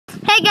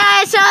Hey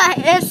guys,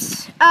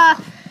 I'm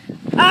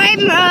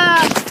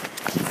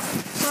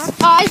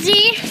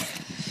Ozzy.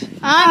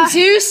 I'm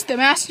Zeus, the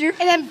master.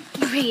 And then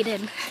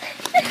Brayden.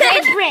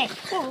 Bray.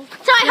 So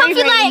I hope you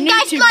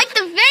guys like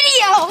the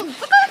video.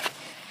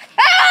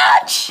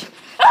 Ouch!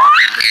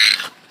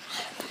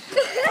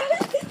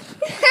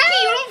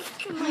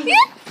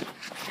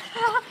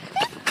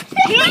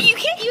 You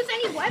can't use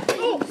any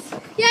weapons.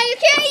 Yeah, you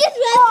can't use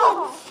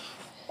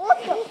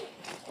weapons.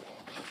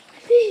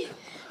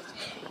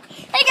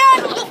 Hey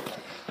guys.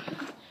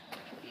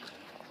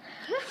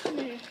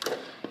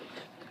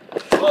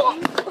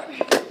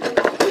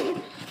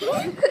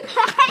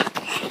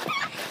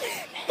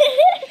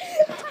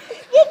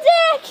 Get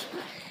back!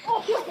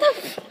 What the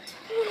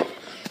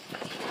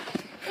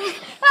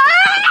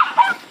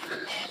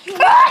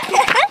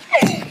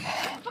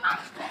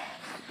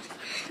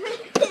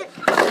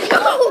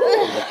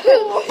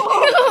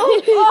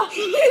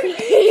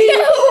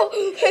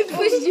I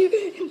pushed you.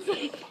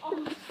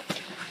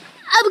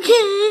 I'm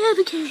okay.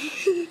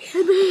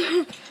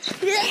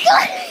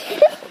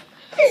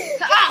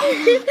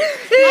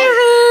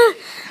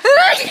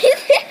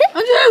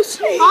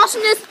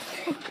 Awesomeness.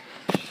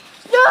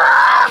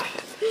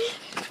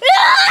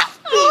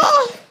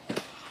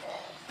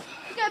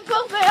 Got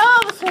both my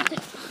arms. Hey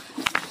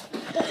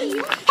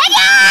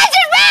guys,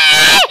 it's me!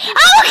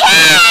 I'm okay,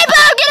 but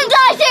I'm gonna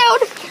die soon.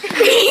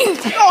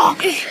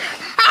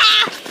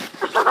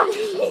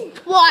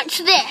 Watch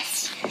this.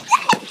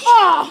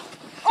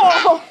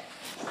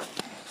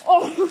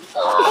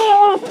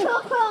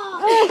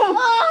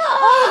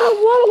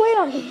 What a weight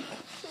on me.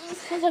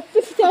 That's like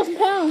 50,000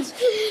 pounds.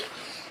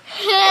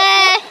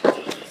 Hey! What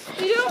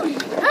are you doing?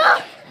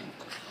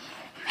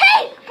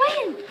 Hey!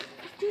 Wait!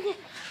 Do this.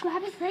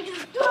 Grab his leg and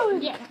do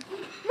it. Yeah.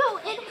 No,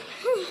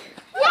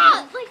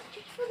 yeah, like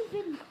just for the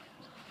video.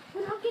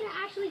 We're not gonna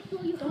actually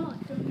throw you on.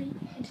 Throw me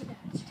into that.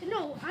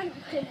 No, I'm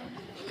okay.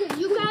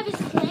 You grab his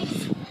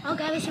legs. I'll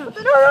grab his arms.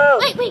 No.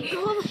 Wait, go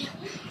over here.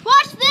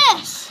 Watch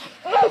this.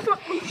 What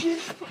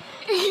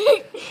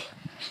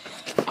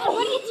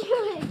are you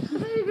doing?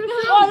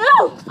 Oh no!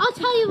 I'll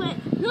tell you when.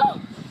 No!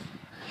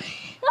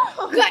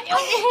 Got you.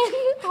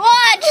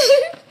 Watch.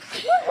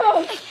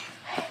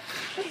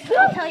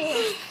 I'll tell you.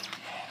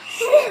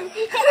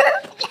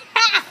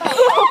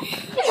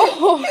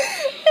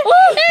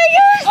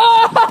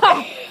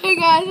 Hey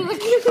guys.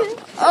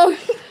 Oh,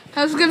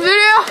 that was a good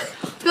video.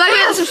 If you like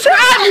it,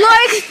 subscribe,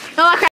 like.